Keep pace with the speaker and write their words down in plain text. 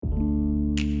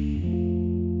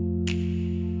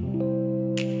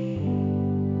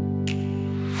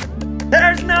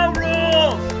There's no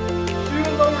rules! Do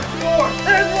the lower score!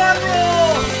 There's one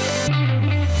rule!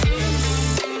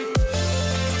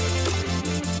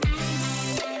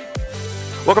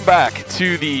 Welcome back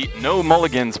to the No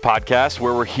Mulligans podcast,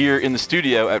 where we're here in the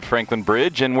studio at Franklin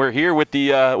Bridge, and we're here with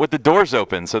the doors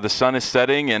open. So the sun is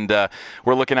setting, and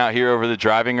we're looking out here over the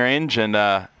driving range,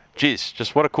 and geez,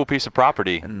 just what a cool piece of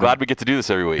property. Glad we get to do this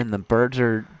every week. And the birds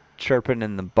are chirping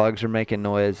and the bugs are making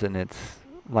noise, and it's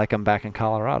like I'm back in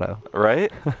Colorado. Right?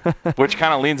 Which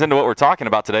kind of leans into what we're talking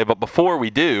about today. But before we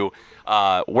do,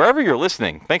 wherever you're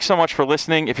listening, thanks so much for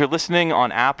listening. If you're listening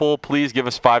on Apple, please give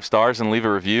us 5 stars and leave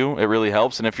a review. It really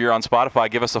helps. And if you're on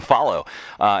Spotify, give us a follow.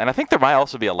 And I think there might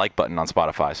also be a like button on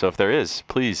Spotify. So if there is,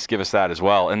 please give us that as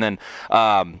well. And then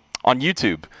on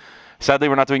YouTube, sadly,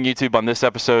 we're not doing YouTube on this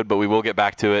episode, but we will get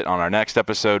back to it on our next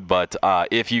episode. But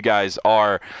if you guys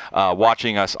are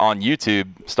watching us on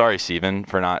YouTube, sorry, Steven,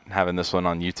 for not having this one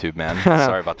on YouTube, man.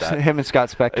 Sorry about that. Him and Scott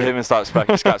Spector. Him and Scott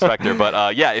Spector.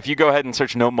 But yeah, if you go ahead and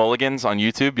search No Mulligans on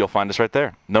YouTube, you'll find us right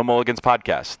there. No Mulligans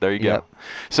Podcast. There you go. Yep.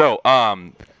 So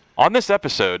on this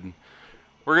episode,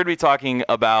 we're going to be talking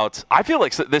about, I feel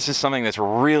like this is something that's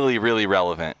really, really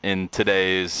relevant in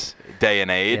today's day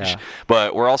and age, Yeah.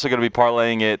 but we're also going to be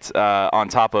parlaying it on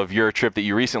top of your trip that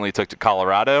you recently took to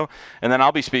Colorado, and then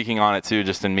I'll be speaking on it too,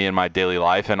 just in me and my daily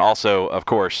life, and also, of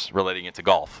course, relating it to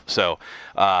golf. So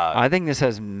I think this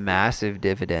has massive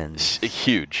dividends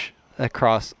huge.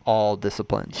 across all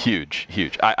disciplines. Huge.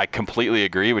 I completely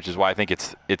agree, which is why I think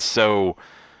it's so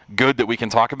good that we can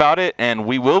talk about it, and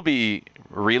we will be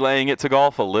relaying it to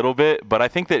golf a little bit, but I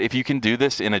think that if you can do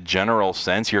this in a general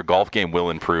sense, your golf game will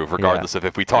improve regardless of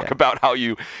if we talk about how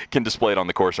you can display it on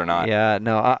the course or not. Yeah,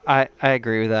 no, I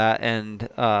agree with that, and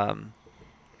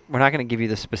we're not going to give you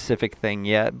the specific thing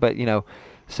yet, but,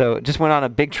 so just went on a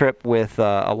big trip with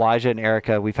Elijah and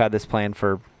Erica. We've had this planned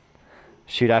for,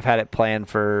 I've had it planned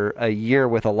for a year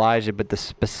with Elijah, but the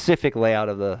specific layout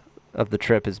of the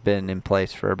trip has been in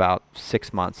place for about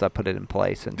 6 months. I put it in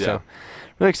place, and so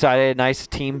really excited. Nice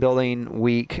team building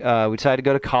week. We decided to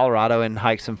go to Colorado and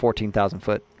hike some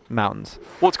 14,000-foot mountains.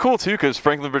 Well, it's cool too because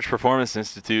Franklin Bridge Performance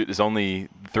Institute is only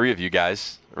 3 of you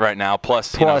guys right now, plus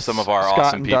some of our Scott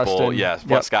awesome and people. Dustin. Yes,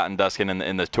 plus Scott and Dustin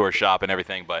in the tour shop and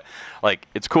everything. But like,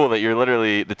 it's cool that you're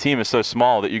literally, the team is so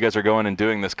small that you guys are going and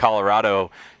doing this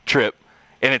Colorado trip.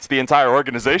 And it's the entire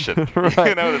organization, Right.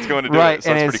 That's going to do it.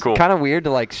 So and that's it's pretty cool. kind of weird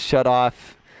to shut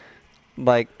off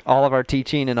all of our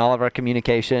teaching and all of our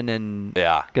communication, and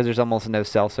because there's almost no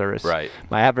cell service. Right.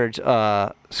 My average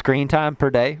screen time per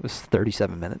day was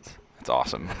 37 minutes. That's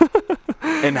awesome.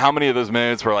 And how many of those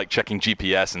minutes were checking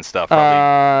GPS and stuff?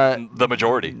 Probably the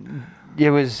majority. It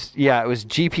was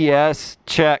GPS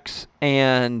checks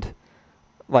and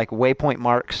waypoint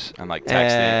marks And texting,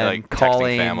 and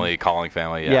calling calling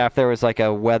family. Yeah, if there was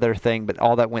a weather thing, but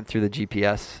all that went through the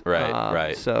GPS.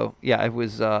 Right. So yeah, it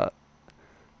was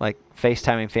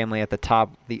FaceTiming family at the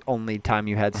top, the only time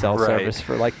you had cell service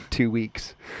for 2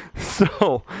 weeks.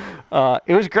 So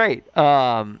it was great.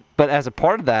 But as a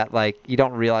part of that, you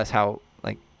don't realize how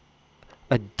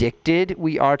addicted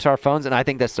we are to our phones, and I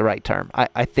think that's the right term.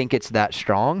 I think it's that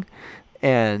strong,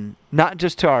 and not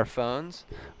just to our phones,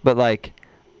 but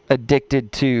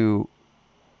addicted to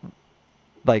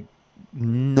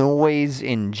noise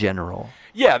in general.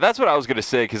 Yeah, that's what I was going to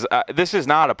say, because this is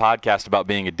not a podcast about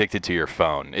being addicted to your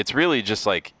phone. It's really just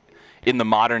in the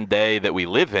modern day that we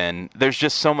live in, there's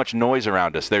just so much noise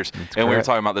around us. We were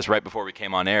talking about this right before we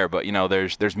came on air, but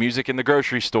there's music in the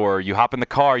grocery store. You hop in the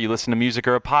car, you listen to music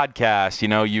or a podcast.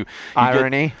 You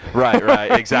Irony.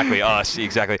 Right, exactly. Us,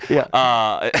 exactly.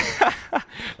 Yeah.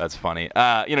 That's funny.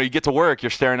 You get to work, you're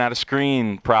staring at a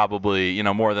screen probably,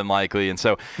 more than likely, and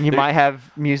so you might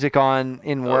have music on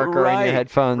in work or in your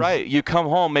headphones. Right. You come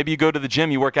home, maybe you go to the gym,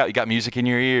 you work out, you got music in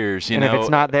your ears. And if it's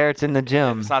not there, it's in the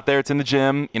gym. If it's not there, it's in the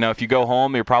gym. If you go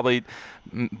home, you're probably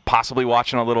possibly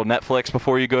watching a little Netflix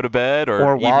before you go to bed,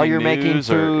 or while you're news, making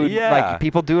food.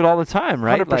 People do it all the time,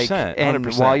 right? 100%, and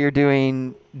 100%. while you're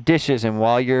doing dishes and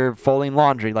while you're folding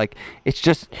laundry, it's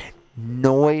just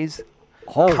noise.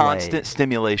 Always. Constant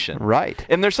stimulation. Right.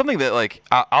 And there's something that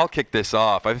I'll kick this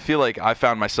off. I feel like I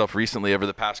found myself recently over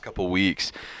the past couple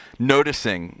weeks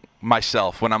noticing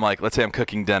myself when I'm let's say I'm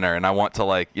cooking dinner and I want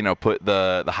to put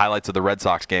the highlights of the Red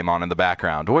Sox game on in the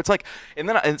background, or it's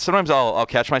and sometimes I'll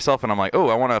catch myself and I'm oh,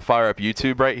 I want to fire up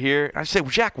YouTube right here, and I say,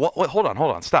 well, Jack, what, hold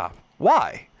on, stop.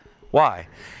 Why?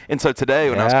 And so today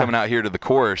when I was coming out here to the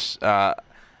course,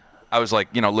 I was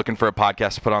looking for a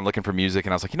podcast to put on, looking for music,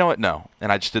 and I was you know what, no,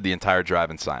 and I just did the entire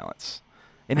drive in silence,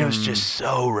 and it was just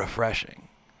so refreshing.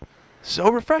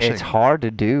 It's hard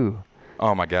to do.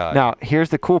 Oh my God. Now, here's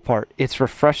the cool part. It's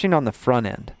refreshing on the front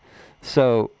end.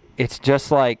 So it's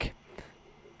just like,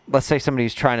 let's say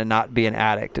somebody's trying to not be an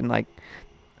addict, and like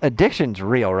addiction's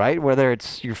real, right? Whether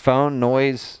it's your phone,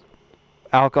 noise,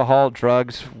 alcohol,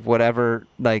 drugs, whatever,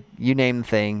 like you name the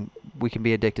thing, we can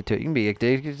be addicted to it. You can be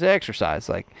addicted to exercise,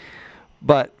 like.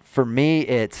 But for me,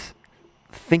 it's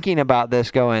thinking about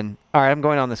this, going, all right, I'm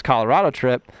going on this Colorado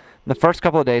trip. The first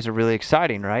couple of days are really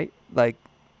exciting, right? Like,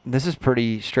 this is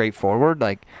pretty straightforward.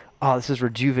 Like, oh, this is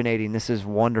rejuvenating. This is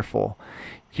wonderful.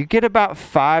 You get about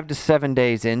 5 to 7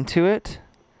 days into it,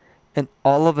 and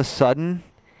all of a sudden,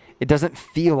 it doesn't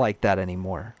feel like that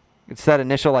anymore. It's that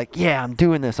initial, like, yeah, I'm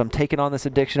doing this. I'm taking on this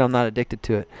addiction. I'm not addicted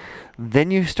to it.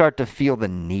 Then you start to feel the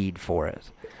need for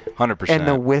it. 100%. And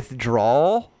the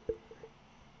withdrawal,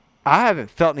 I haven't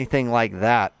felt anything like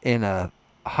that in a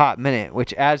hot minute,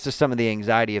 which adds to some of the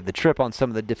anxiety of the trip on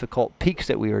some of the difficult peaks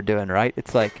that we were doing, right?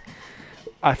 It's like,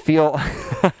 I feel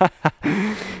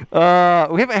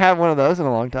we haven't had one of those in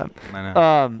a long time. I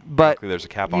know. But Luckily there's a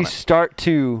cap on it it. starts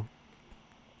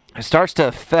to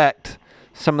affect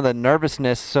some of the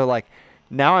nervousness. So like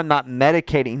now I'm not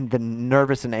medicating the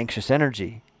nervous and anxious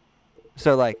energy.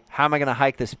 So like, how am I going to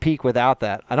hike this peak without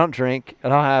that? I don't drink. I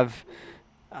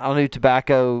don't do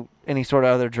tobacco, any sort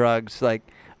of other drugs. Like,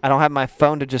 I don't have my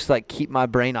phone to just like keep my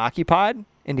brain occupied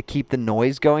and to keep the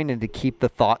noise going and to keep the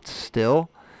thoughts still.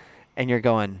 And you're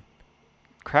going,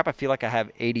 crap, I feel like I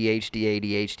have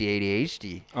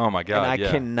ADHD. Oh my God. And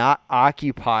I cannot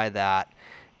occupy that.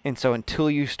 And so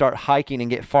until you start hiking and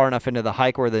get far enough into the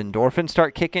hike where the endorphins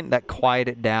start kicking, that quiet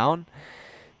it down,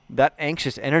 that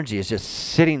anxious energy is just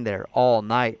sitting there all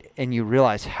night. And you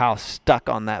realize how stuck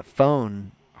on that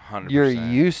phone 100%. you're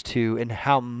used to, and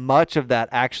how much of that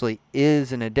actually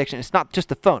is an addiction. It's not just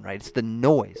the phone, right? It's the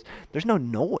noise. There's no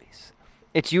noise.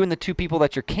 It's you and the two people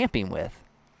that you're camping with.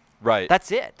 Right.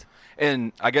 That's it.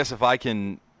 And I guess if I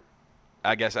can,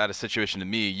 add a situation to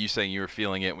me, you saying you were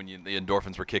feeling it when the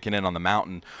endorphins were kicking in on the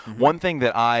mountain. Mm-hmm. One thing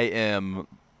that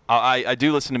I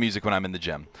do listen to music when I'm in the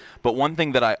gym, but one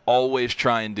thing that I always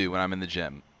try and do when I'm in the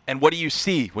gym, and what do you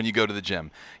see when you go to the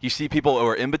gym? You see people who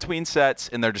are in between sets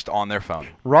and they're just on their phone.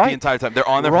 Right. The entire time. They're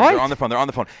on their phone. Right. They're on their phone. They're on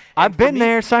the phone. I've been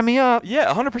there. Sign me up.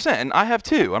 Yeah, 100%. And I have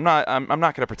too. I'm not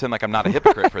going to pretend like I'm not a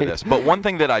hypocrite for this. But one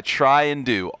thing that I try and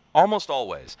do almost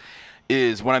always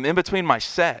is when I'm in between my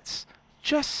sets,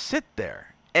 just sit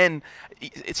there. And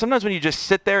sometimes when you just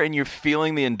sit there and you're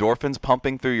feeling the endorphins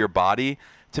pumping through your body,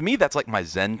 to me, that's like my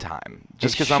Zen time.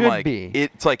 Just because I'm like,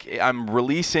 it's like I'm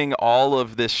releasing all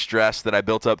of this stress that I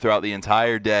built up throughout the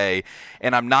entire day,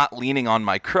 and I'm not leaning on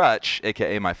my crutch,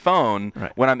 aka my phone,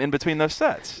 right, when I'm in between those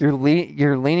sets. You're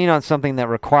leaning on something that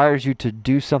requires you to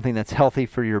do something that's healthy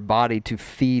for your body to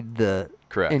feed the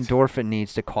endorphin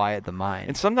needs to quiet the mind.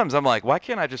 And sometimes I'm like, why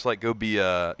can't I just like go be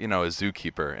a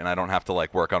zookeeper and I don't have to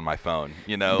like work on my phone,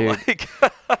 Dude. like.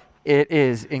 It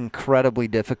is incredibly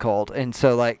difficult. And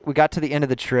so, like, we got to the end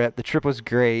of the trip. The trip was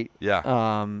great.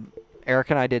 Yeah. Eric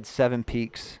and I did 7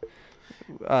 peaks.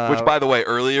 Which, by the way,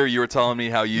 earlier you were telling me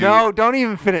how you. No, don't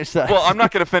even finish that. Well, I'm not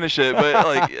going to finish it, but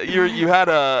like you had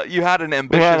an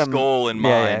ambitious goal in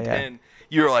mind, yeah. and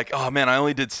you were like, oh man, I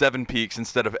only did 7 peaks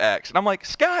instead of X, and I'm like,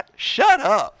 Scott, shut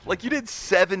up! Like you did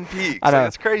 7 peaks. I know. Like,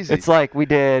 that's crazy. It's like we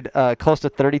did close to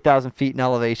 30,000 feet in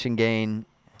elevation gain.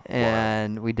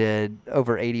 And we did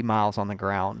over 80 miles on the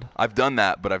ground. I've done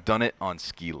that, but I've done it on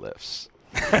ski lifts.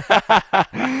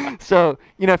 So,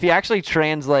 if you actually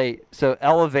translate,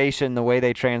 elevation, the way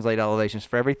they translate elevations,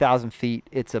 for every 1,000 feet,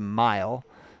 it's a mile.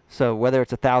 So whether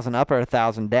it's 1,000 up or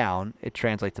 1,000 down, it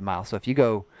translates a mile. So if you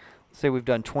go, say we've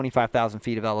done 25,000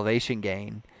 feet of elevation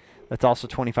gain, that's also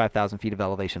 25,000 feet of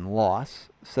elevation loss.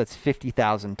 So that's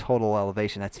 50,000 total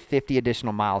elevation. That's 50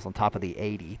 additional miles on top of the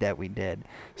 80 that we did.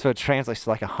 So it translates to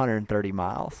like 130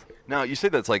 miles. Now, you say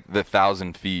that's like the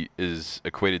 1,000 feet is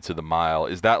equated to the mile.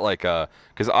 Is that like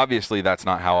because obviously that's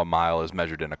not how a mile is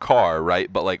measured in a car,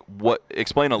 right? But like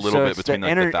explain a little bit between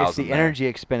like the 1,000 It's the energy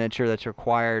expenditure that's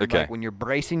required. Okay. Like when you're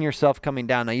bracing yourself coming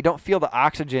down. Now, you don't feel the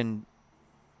oxygen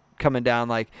coming down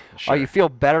like, sure, or you feel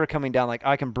better coming down like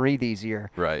I can breathe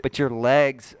easier. Right. But your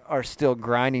legs are still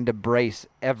grinding to brace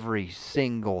every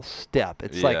single step.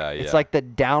 It's it's like the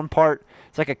down part.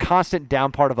 It's like a constant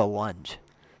down part of a lunge.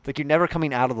 It's like you're never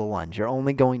coming out of the lunge. You're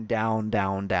only going down,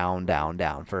 down, down, down,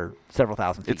 down for several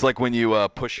thousand feet. It's like when you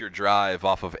push your drive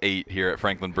off of 8 here at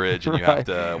Franklin Bridge and you have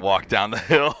to walk down the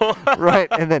hill. Right,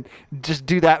 and then just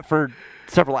do that for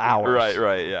several hours.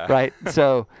 Right, yeah. Right,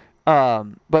 so,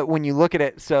 but when you look at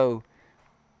it, so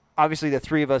obviously the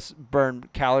 3 of us burn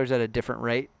calories at a different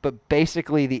rate, but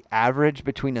basically the average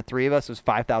between the 3 of us was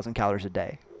 5,000 calories a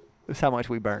day. That's how much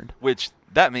we burned. Which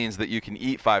that means that you can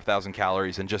eat 5,000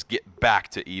 calories and just get back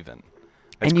to even.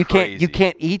 That's and you crazy.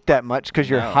 can't eat that much because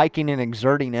you're No. hiking and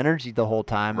exerting energy the whole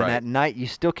time. Right. And at night you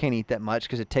still can't eat that much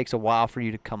because it takes a while for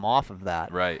you to come off of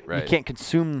that. Right. You can't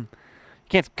consume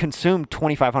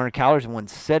 2,500 calories in one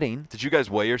sitting. Did you guys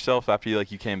weigh yourself after you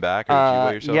came back, or did you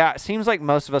weigh yourself? Yeah, it seems like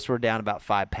most of us were down about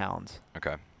 5 pounds,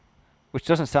 Okay. which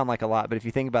doesn't sound like a lot, but if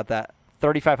you think about that,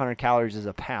 3,500 calories is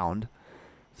a pound,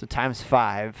 so times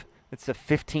 5, it's a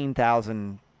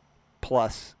 15,000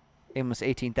 plus, almost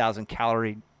 18,000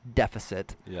 calorie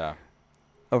deficit Yeah.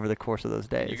 over the course of those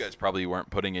days. You guys probably weren't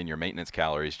putting in your maintenance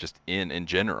calories just in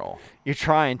general. You're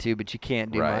trying to, but you can't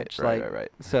do Right, much.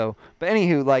 right. So, but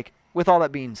anywho, with all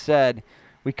that being said,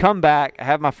 we come back. I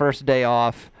have my first day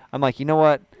off. I'm like, you know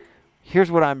what? Here's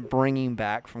what I'm bringing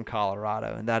back from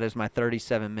Colorado, and that is my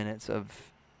 37 minutes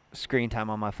of screen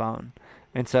time on my phone.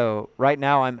 And so right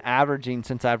now I'm averaging,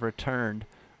 since I've returned,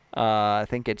 I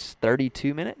think it's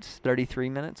 32 minutes, 33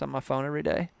 minutes on my phone every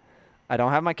day. I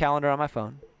don't have my calendar on my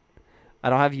phone. I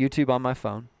don't have YouTube on my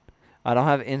phone. I don't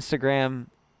have Instagram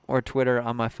or Twitter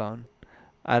on my phone.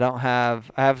 I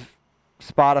have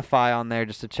Spotify on there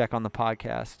just to check on the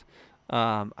podcast.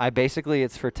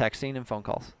 It's for texting and phone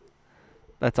calls.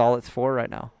 That's all it's for right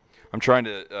now. I'm trying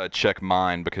to check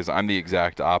mine because I'm the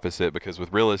exact opposite. Because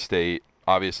with real estate,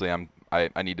 obviously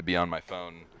I need to be on my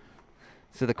phone.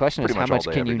 So the question is, Pretty how much all much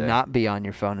day, can every you day. not be on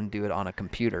your phone and do it on a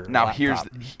computer? Now laptop?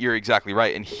 you're exactly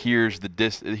right, and here's the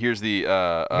You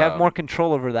have more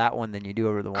control over that one than you do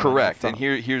over the one on your correct. phone. And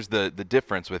here's the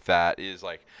difference with that is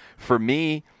for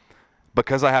me,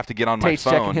 because I have to get on Tate's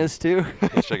my phone. checking his too.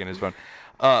 He's checking his phone.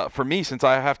 For me, since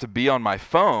I have to be on my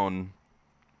phone,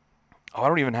 I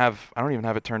don't even have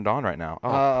it turned on right now.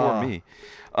 Oh, poor me.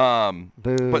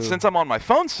 Boo. But since I'm on my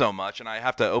phone so much and I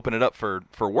have to open it up for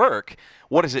work,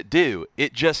 what does it do?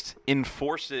 It just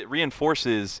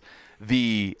reinforces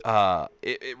the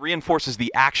it reinforces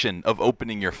the action of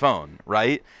opening your phone,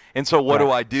 right? And so what do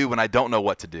I do when I don't know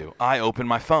what to do? I open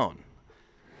my phone.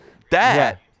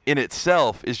 That in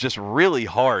itself is just really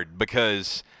hard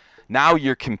because now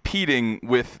you're competing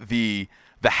with the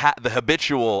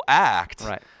habitual act.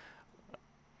 Right.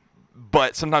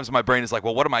 But sometimes my brain is like,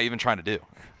 well, what am I even trying to do?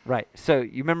 Right. So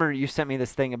you remember you sent me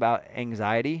this thing about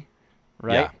anxiety,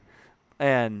 right?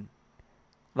 Yeah. And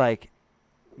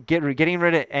getting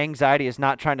rid of anxiety is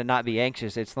not trying to not be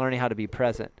anxious. It's learning how to be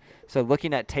present. So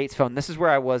looking at Tate's phone, this is where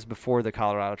I was before the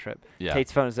Colorado trip. Yeah.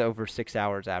 Tate's phone is over 6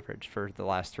 hours average for the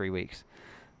last 3 weeks.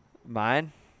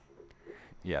 Mine,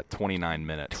 Yeah, 29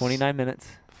 minutes. 29 minutes.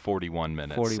 41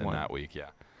 minutes 41. in that week, yeah.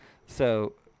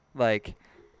 So,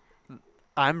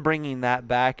 I'm bringing that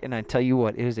back, and I tell you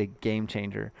what, it is a game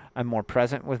changer. I'm more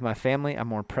present with my family. I'm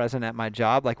more present at my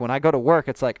job. When I go to work,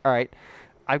 it's like, all right,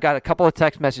 I've got a couple of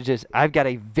text messages. I've got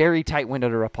a very tight window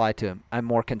to reply to them. I'm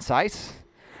more concise.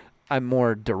 I'm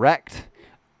more direct.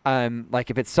 I'm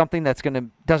if it's something that's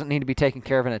doesn't need to be taken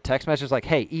care of in a text message,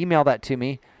 hey, email that to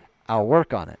me. I'll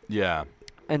work on it. Yeah.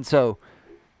 And so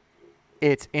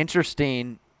it's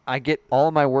interesting. I get all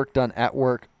of my work done at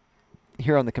work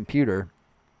here on the computer.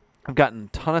 I've gotten a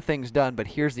ton of things done, but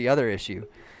here's the other issue.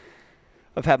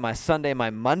 I've had my Sunday, my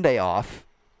Monday off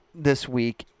this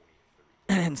week,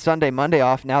 and Sunday, Monday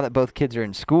off. Now that both kids are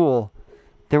in school,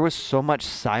 there was so much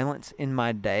silence in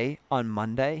my day on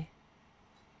Monday.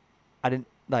 I didn't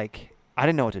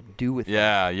know what to do with it.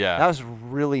 Yeah. That was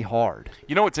really hard.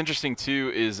 You know what's interesting,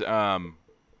 too, is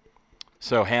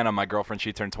so Hannah, my girlfriend,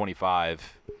 she turned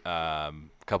 25 a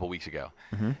couple weeks ago.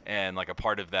 Mm-hmm. And, a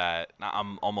part of that,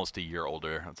 I'm almost a year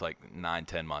older. It's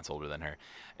 9-10 months older than her.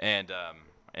 And,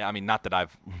 not that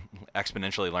I've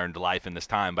exponentially learned life in this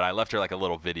time, but I left her, a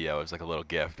little video. It was, a little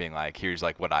GIF being here's,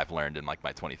 what I've learned in, my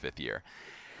 25th year.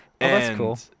 Oh, that's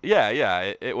cool.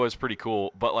 Yeah, it was pretty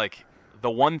cool. But, the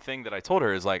one thing that I told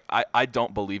her is, I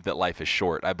don't believe that life is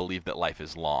short. I believe that life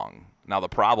is long. Now, the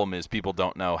problem is people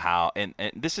don't know how, and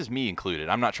this is me included.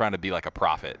 I'm not trying to be a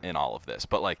prophet in all of this,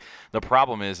 but the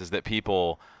problem is that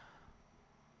people,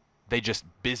 they just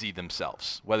busy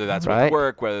themselves, whether that's with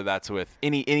work, whether that's with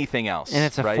anything else. And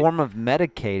it's a form of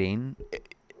medicating,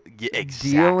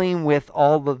 exactly. dealing with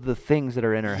all of the things that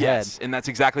are in her head. Yes, and that's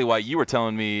exactly why you were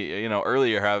telling me,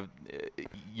 earlier how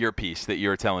your piece that you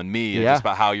were telling me just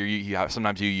about how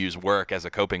sometimes you use work as a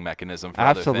coping mechanism for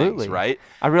other things, right?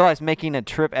 I realized making a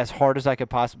trip as hard as I could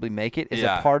possibly make it is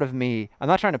a part of me. I'm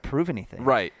not trying to prove anything.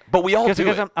 Right. But we all do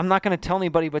because it. I'm not going to tell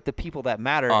anybody but the people that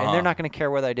matter, and they're not going to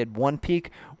care whether I did 1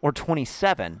 peak or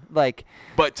 27.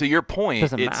 But to your point,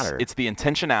 doesn't matter. It's the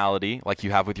intentionality, like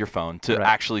you have with your phone, to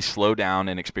actually slow down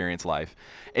and experience life.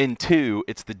 And 2,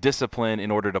 it's the discipline in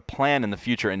order to plan in the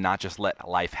future and not just let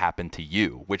life happen to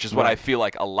you, which is what what Right. I feel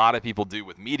like a lot of people do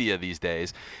with media these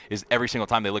days is every single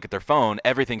time they look at their phone,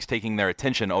 everything's taking their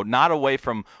attention, not away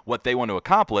from what they want to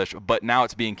accomplish, but now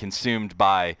it's being consumed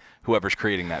by whoever's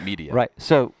creating that media. Right.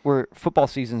 So football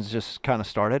season's just kind of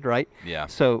started, right? Yeah.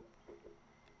 So,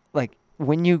 like,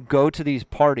 when you go to these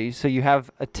parties, so you have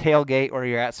a tailgate or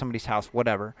you're at somebody's house,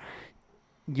 whatever,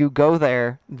 you go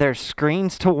there, there's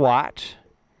screens to watch,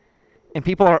 and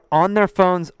people are on their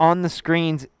phones, on the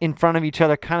screens, in front of each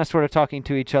other, kind of sort of talking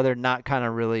to each other, not kind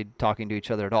of really talking to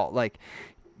each other at all. Like,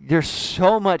 there's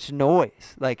so much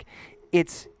noise. Like,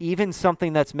 it's even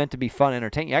something that's meant to be fun,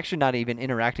 entertaining. You're actually not even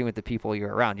interacting with the people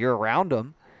you're around. You're around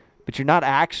them, but you're not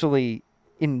actually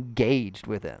engaged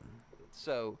with them.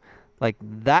 So, like,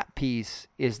 that piece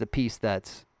is the piece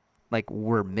that's, like,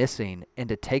 we're missing. And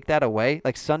to take that away,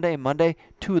 like, Sunday and Monday,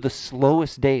 2 of the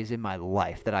slowest days in my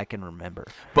life that I can remember.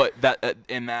 But that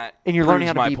and you're learning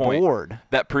how proves to be my point. bored.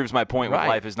 That proves my point. Right. With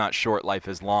life is not short, life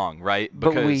is long, right? But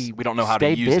Because we don't know how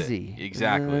stay to use busy. it.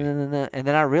 Exactly. And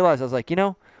then I realized, I was like,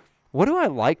 what do I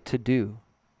like to do?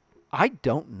 I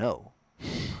don't know.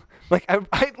 Like,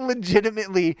 I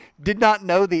legitimately did not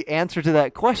know the answer to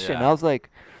that question. Yeah. I was like,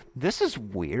 this is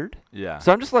weird. Yeah.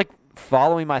 So I'm just, like,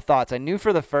 following my thoughts. I knew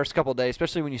for the first couple of days,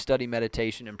 especially when you study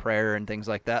meditation and prayer and things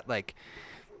like that, like,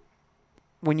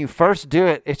 when you first do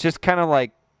it, it's just kind of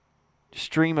like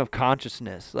stream of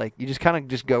consciousness. Like, you just kind of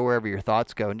just go wherever your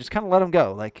thoughts go and just kind of let them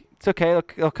go. Like, it's okay.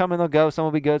 They'll come and they'll go. Some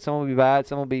will be good. Some will be bad.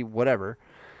 Some will be whatever.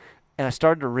 And I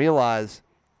started to realize,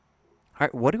 all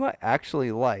right, what do I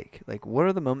actually like? Like, what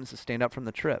are the moments that stand out from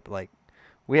the trip? Like,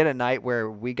 we had a night where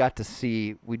we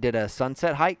did a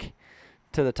sunset hike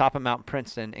to the top of Mount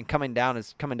Princeton, and coming down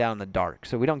in the dark.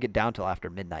 So we don't get down till after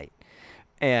midnight.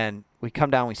 And we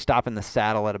come down, we stop in the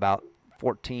saddle at about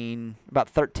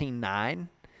 13:09,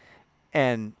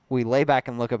 and we lay back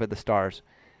and look up at the stars.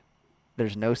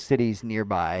 There's no cities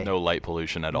nearby. No light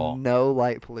pollution at all. No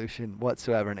light pollution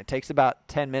whatsoever. And it takes about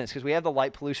 10 minutes because we have the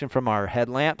light pollution from our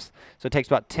headlamps. So it takes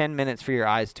about 10 minutes for your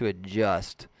eyes to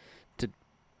adjust to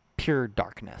pure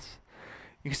darkness.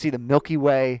 You can see the Milky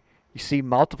Way. You see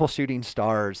multiple shooting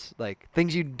stars, like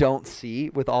things you don't see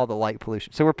with all the light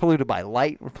pollution. So we're polluted by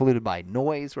light. We're polluted by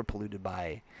noise. We're polluted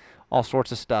by all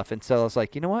sorts of stuff. And so I was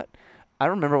like, you know what? I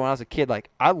remember when I was a kid, like,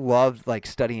 I loved, like,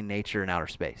 studying nature and outer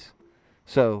space.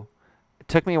 So it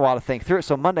took me a while to think through it.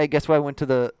 So Monday, guess what I went to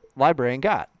the library and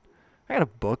got? I got a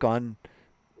book on,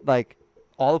 like,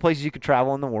 all the places you could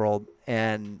travel in the world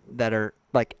and that are,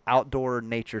 like, outdoor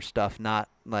nature stuff, not,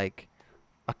 like,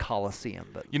 a coliseum.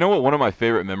 But You know what one of my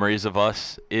favorite memories of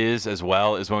us is as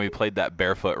well is when we played that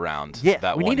barefoot round. yeah,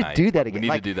 that we one need night. to do that again. We need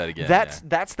Like, to do that again.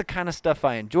 That's the kind of stuff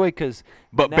I enjoy because.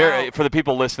 But for the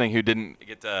people listening who didn't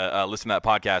get to listen to that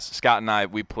podcast, Scott and I,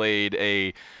 we played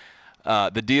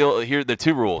the deal here. The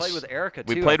 2 rules. Played with Erica,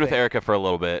 We too, played I with think. Erica for a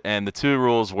little bit, and the 2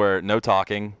 rules were no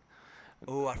talking.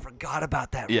 Oh, I forgot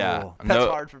about that Yeah, rule. That's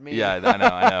no- hard for me. Yeah, I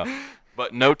know.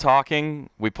 But no talking.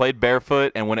 We played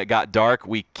barefoot, and when it got dark,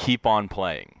 we keep on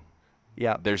playing.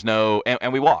 Yeah. There's no,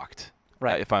 and we walked.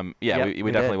 Right. We we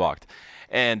definitely did. walked,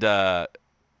 and that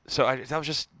was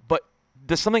just. But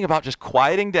there's something about just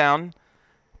quieting down,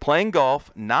 playing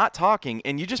golf, not talking,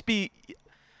 and you just be.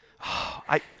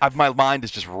 My mind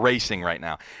is just racing right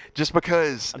now, just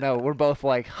because. No, we're both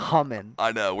like humming.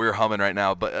 I know we're humming right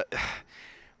now, but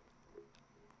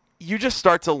you just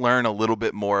start to learn a little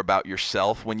bit more about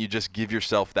yourself when you just give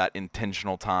yourself that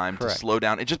intentional time Correct. to slow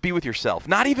down and just be with yourself.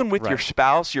 Not even with your Right.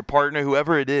 spouse, your partner,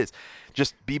 whoever it is.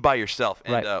 Just be by yourself.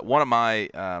 And Right. one of my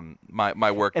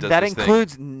my work And does that this thing.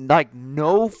 includes like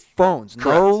no phones,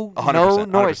 no 100%,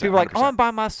 noise. People are like, 100%. "Oh, I'm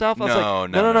by myself." I was No,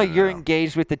 like, no, no. no, You're no.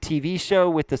 engaged with the TV show,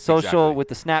 with the social, Exactly. with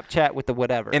the Snapchat, with the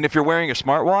whatever. And if you're wearing a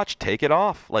smartwatch, take it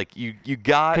off. Like you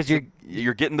got 'Cause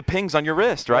you're getting the pings on your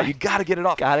wrist, right? Right. You got to get it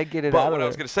off. Gotta get it but out what of I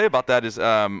was there. going to say about that is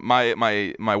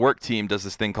my work team does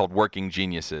this thing called Working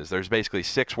Geniuses. There's basically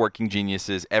 6 working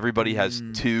geniuses. Everybody has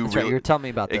 2 That's right. You were telling me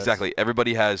about this. Exactly.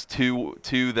 Everybody has two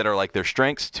that are like their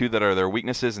strengths, 2 that are their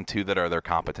weaknesses, and 2 that are their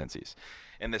competencies.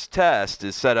 And this test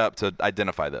is set up to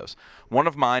identify those. One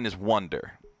of mine is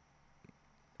wonder.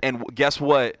 And guess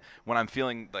what? When I'm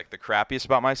feeling like the crappiest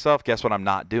about myself, guess what I'm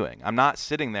not doing? I'm not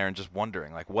sitting there and just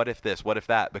wondering, like, what if this, what if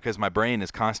that? Because my brain is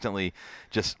constantly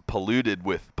just polluted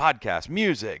with podcasts,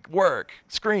 music, work,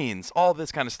 screens, all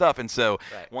this kind of stuff. And so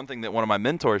one thing that one of my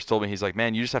mentors told me, he's like,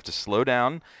 man, you just have to slow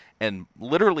down and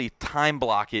literally time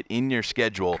block it in your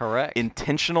schedule. Correct.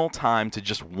 Intentional time to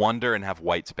just wonder and have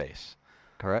white space.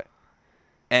 Correct.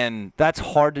 And That's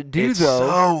hard to do it's though,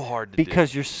 so hard to do.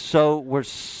 because we're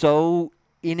so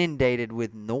inundated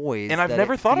with noise. And I've that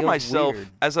never it thought of feels myself weird.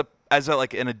 as as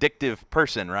like an addictive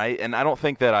person, right? And I don't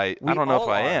think that I don't know if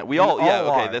I am. We We all, yeah,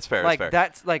 all okay, are. that's fair. Like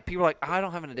that's fair. like people are like, I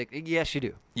don't have an addiction. Yes, you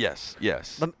do. Yes.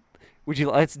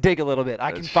 Let's dig a little bit.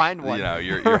 I can find one. You know,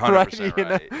 you're 100% you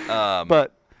know? right.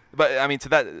 But I mean, to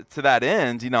that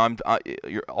end, you know,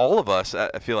 all of us,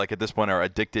 I feel like at this point are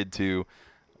addicted to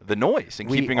the noise and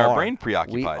keeping our brain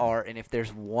preoccupied. We are, and if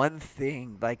there's one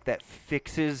thing like that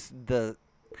fixes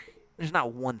there's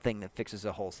not one thing that fixes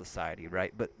a whole society,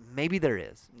 right? But maybe there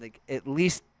is. Like at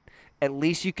least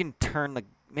you can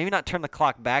maybe not turn the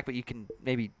clock back, but you can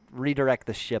maybe redirect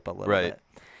the ship a little bit.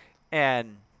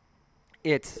 And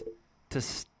it's to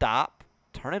stop,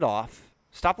 turn it off,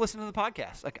 stop listening to the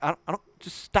podcast. Like I don't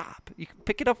just stop. You can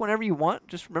pick it up whenever you want.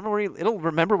 Just remember it'll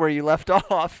remember where you left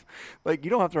off. Like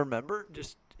you don't have to remember.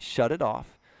 Just shut it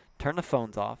off. Turn the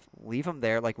phones off. Leave them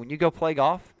there. Like when you go play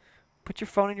golf, put your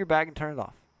phone in your bag and turn it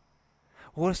off.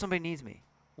 What if somebody needs me?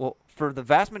 Well, for the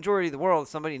vast majority of the world, if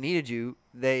somebody needed you,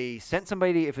 they sent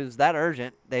somebody. If it was that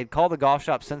urgent, they'd call the golf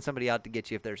shop, send somebody out to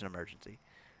get you if there's an emergency.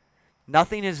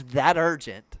 Nothing is that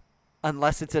urgent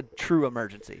unless it's a true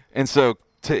emergency. And so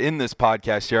to end this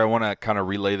podcast here, I want to kind of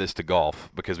relay this to golf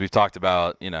because we've talked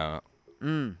about, you know,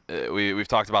 we've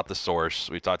talked about the source.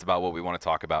 We've talked about what we want to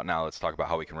talk about. Now let's talk about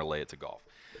how we can relay it to golf.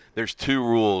 There's 2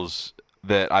 rules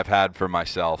that I've had for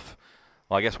myself.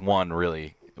 Well, I guess one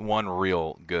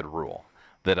real good rule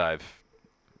that I've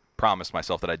promised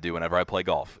myself that I do whenever I play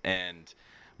golf. And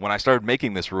when I started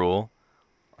making this rule,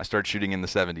 I started shooting in the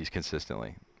 70s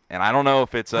consistently. And I don't know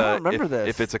if it's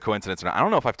if it's a coincidence or not. I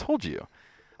don't know if I've told you.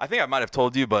 I think I might have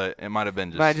told you, but it might have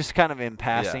been just kind of in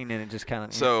passing, and it just kind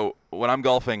of. So when I'm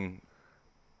golfing,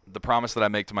 the promise that I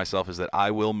make to myself is that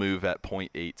I will move at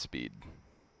 0.8 speed.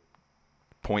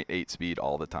 0.8 speed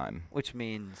all the time. Which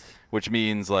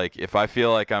means like if I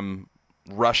feel like I'm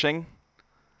rushing,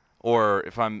 or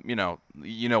if I'm, you know,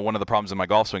 one of the problems in my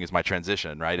golf swing is my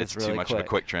transition, right? It's really too much quick. of a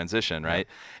quick transition, right?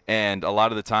 And a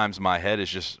lot of the times my head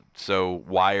is just so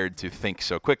wired to think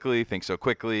so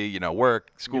quickly, you know,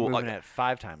 work, school. You're moving at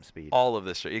 5 times speed. All of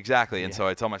this, exactly. And so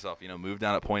I tell myself, you know, move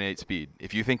down at 0.8 speed.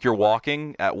 If you think you're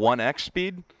walking at 1x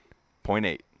speed,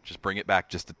 0.8. Just bring it back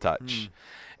just a touch.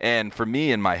 And for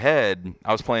me, in my head,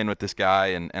 I was playing with this guy,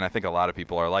 and I think a lot of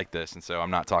people are like this, and so I'm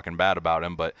not talking bad about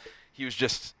him, but he was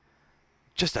just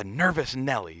a nervous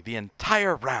Nelly the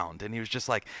entire round, and he was just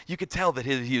like, you could tell that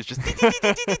he was just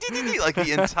like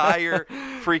the entire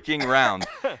freaking round.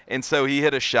 And so he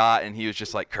hit a shot, and he was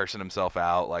just like cursing himself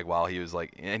out, like while he was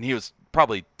like, and he was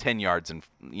probably 10 yards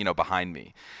behind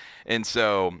me. And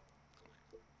so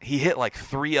he hit like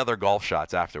 3 other golf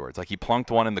shots afterwards. Like he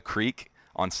plunked one in the creek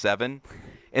on 7,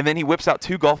 and then he whips out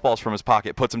 2 golf balls from his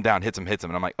pocket, puts them down, hits him.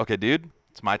 And I'm like, okay, dude,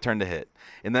 it's my turn to hit.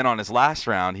 And then on his last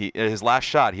round, his last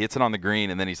shot, he hits it on the green,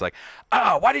 and then he's like,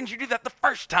 oh, why didn't you do that the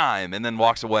first time? And then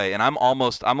walks away. And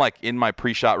I'm like in my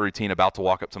pre-shot routine about to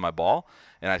walk up to my ball,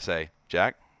 and I say,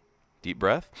 Jack, deep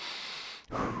breath,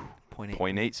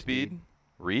 0.8 speed,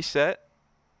 reset,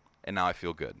 and now I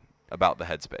feel good about the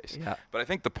headspace. Yeah. But I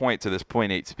think the point to this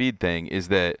 0.8 speed thing is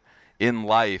that in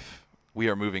life, we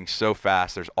are moving so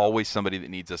fast. There's always somebody that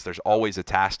needs us. There's always a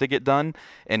task to get done.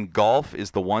 And golf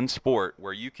is the one sport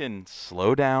where you can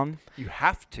slow down. You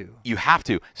have to. You have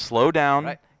to slow down,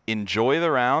 Right. enjoy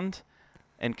the round,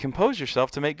 and compose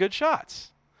yourself to make good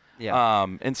shots. Yeah.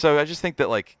 And so I just think that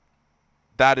like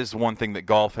that is one thing that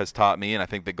golf has taught me, and I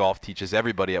think that golf teaches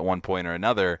everybody at one point or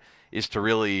another, is to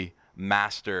really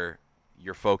master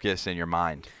your focus and your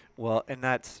mind. Well, and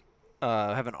that's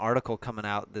I have an article coming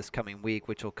out this coming week,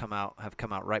 which will have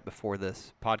come out right before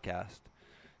this podcast.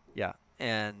 Yeah,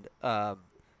 and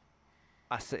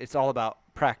it's all about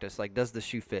practice. Like, does the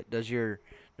shoe fit? Does your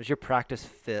practice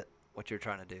fit what you're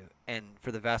trying to do? And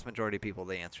for the vast majority of people,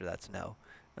 the answer to that's no.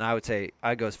 And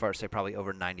I'd go as far as say probably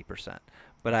over 90%.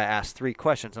 But I asked 3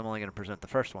 questions. I'm only going to present the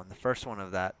first one. The first one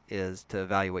of that is to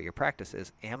evaluate your practice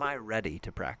is, am I ready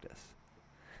to practice?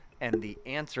 And the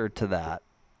answer to that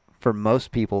for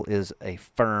most people is a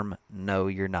firm no,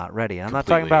 you're not ready. And I'm not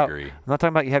talking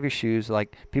about you have your shoes.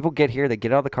 Like, people get here, they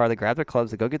get out of the car, they grab their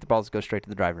clubs, they go get the balls, go straight to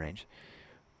the driving range.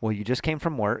 Well, you just came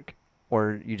from work,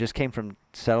 or you just came from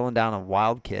settling down a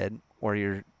wild kid, or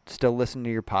you're still listening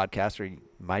to your podcast, or you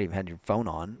might even have your phone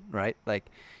on, right? Like,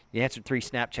 you answered 3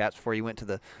 Snapchats before you went to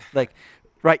the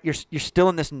right, you're still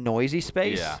in this noisy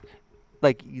space. Yeah.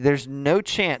 Like, there's no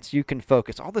chance you can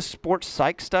focus. All the sports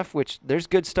psych stuff, which there's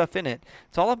good stuff in it,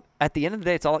 it's all at the end of the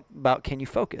day, it's all about, can you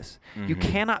focus? Mm-hmm. You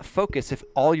cannot focus if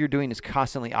all you're doing is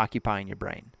constantly occupying your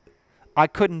brain. I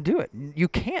couldn't do it. You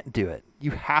can't do it.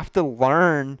 You have to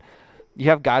learn. You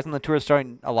have guys on the tour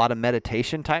starting a lot of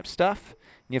meditation type stuff.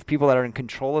 You have people that are in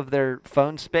control of their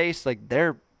phone space. Like,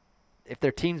 they're if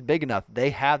their team's big enough, they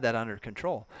have that under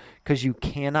control because you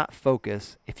cannot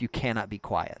focus if you cannot be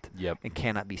quiet Yep. and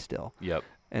cannot be still. Yep.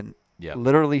 And Yep.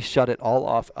 literally shut it all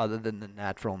off other than the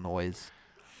natural noise.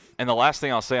 And the last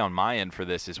thing I'll say on my end for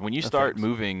this is when you start thanks.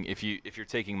 moving, if you're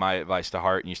taking my advice to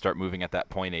heart and you start moving at that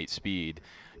 0.8 speed,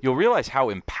 you'll realize how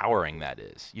empowering that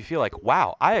is. You feel like,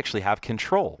 wow, I actually have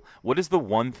control. What is the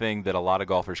one thing that a lot of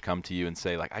golfers come to you and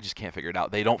say, like, I just can't figure it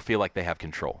out? They don't feel like they have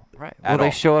control. Right. at Well, they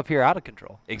all. show up here out of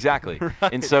control. Exactly.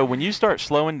 And so when you start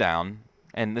slowing down,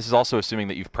 and this is also assuming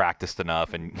that you've practiced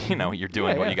enough and you're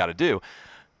doing what you got to do.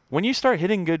 When you start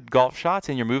hitting good golf shots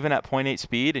and you're moving at 0.8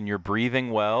 speed and you're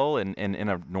breathing well and in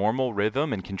a normal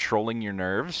rhythm and controlling your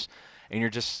nerves, and you're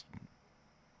just,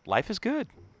 life is good.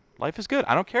 Life is good.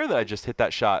 I don't care that I just hit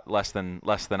that shot less than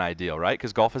ideal, right?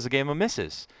 Because golf is a game of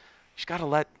misses. You just got to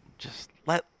let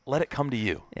it come to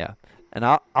you. Yeah. And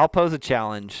I'll pose a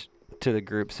challenge to the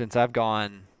group since I've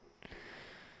gone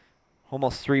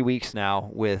almost 3 weeks now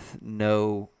with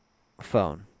no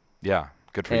phone. Yeah,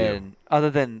 good for And you. other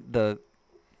than the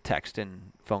text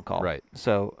and phone call. Right.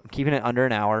 So I'm keeping it under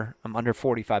an hour. I'm under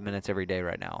 45 minutes every day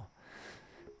right now.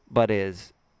 But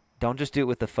don't just do it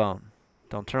with the phone.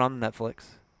 Don't turn on Netflix.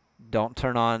 Don't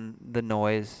turn on the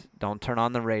noise. Don't turn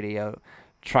on the radio.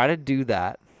 Try to do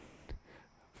that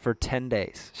for 10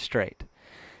 days straight.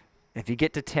 If you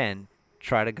get to 10,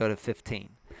 try to go to 15.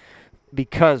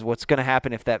 Because what's going to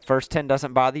happen if that first 10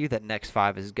 doesn't bother you, that next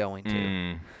 5 is going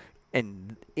to.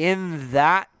 And in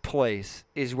that place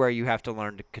is where you have to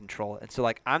learn to control it. And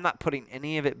so, I'm not putting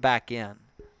any of it back in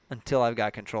until I've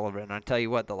got control of it. And I tell you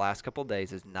what, the last couple of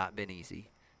days has not been easy.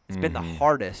 It's been the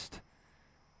hardest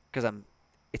because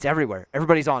it's everywhere.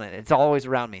 Everybody's on it. It's always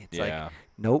around me. It's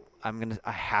nope,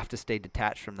 I have to stay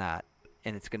detached from that,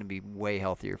 and it's going to be way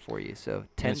healthier for you. So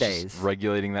 10 days, just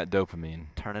regulating that dopamine.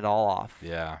 turn it all off.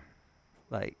 Yeah.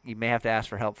 You may have to ask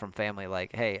for help from family.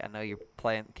 Hey, I know you're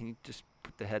playing. Can you just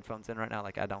put the headphones in right now?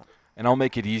 I don't. And I'll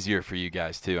make it easier for you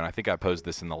guys too. And I think I posed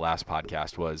this in the last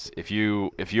podcast was if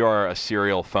you are a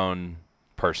serial phone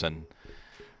person,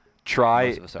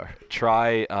 Most of us are.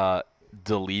 try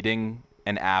deleting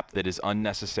an app that is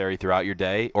unnecessary throughout your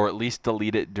day, or at least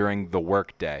delete it during the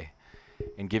work day.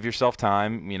 And give yourself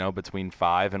time, between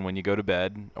 5 and when you go to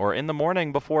bed, or in the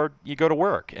morning before you go to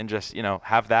work, and just,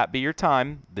 have that be your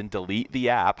time, then delete the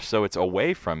app so it's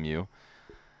away from you.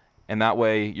 And that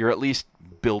way you're at least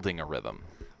building a rhythm.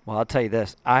 Well, I'll tell you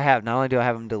this. Not only do I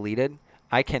have them deleted,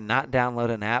 I cannot download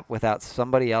an app without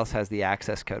somebody else has the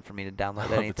access code for me to download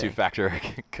anything. The two-factor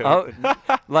code.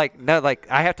 No,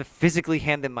 I have to physically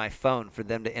hand them my phone for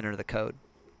them to enter the code.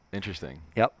 Interesting.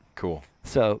 Yep. Cool.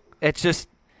 So it's just,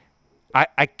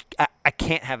 I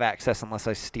can't have access unless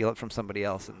I steal it from somebody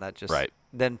else, and that just, Right.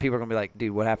 Then people are going to be like,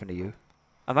 dude, what happened to you?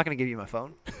 I'm not going to give you my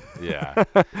phone. Yeah.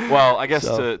 Well, I guess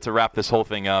So- to wrap this whole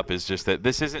thing up is just that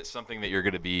this isn't something that you're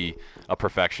going to be a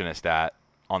perfectionist at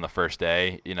on the first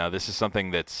day. This is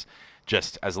something that's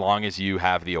just as long as you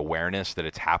have the awareness that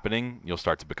it's happening, you'll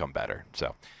start to become better.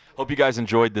 So hope you guys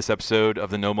enjoyed this episode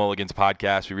of the No Mulligans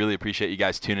podcast. We really appreciate you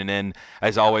guys tuning in.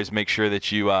 As always, make sure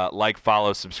that you like,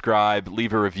 follow, subscribe,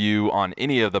 leave a review on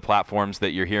any of the platforms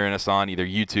that you're hearing us on, either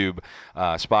YouTube,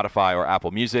 Spotify, or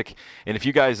Apple Music. And if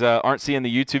you guys aren't seeing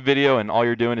the YouTube video and all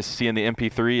you're doing is seeing the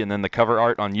MP3 and then the cover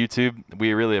art on YouTube,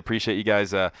 we really appreciate you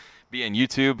guys being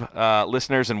YouTube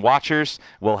listeners and watchers.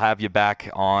 We'll have you back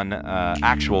on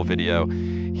actual video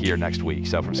here next week.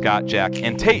 So from Scott, Jack,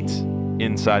 and Tate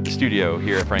inside the studio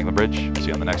here at Franklin Bridge. See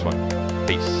you on the next one.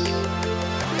 Peace.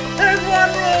 There's one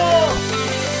rule!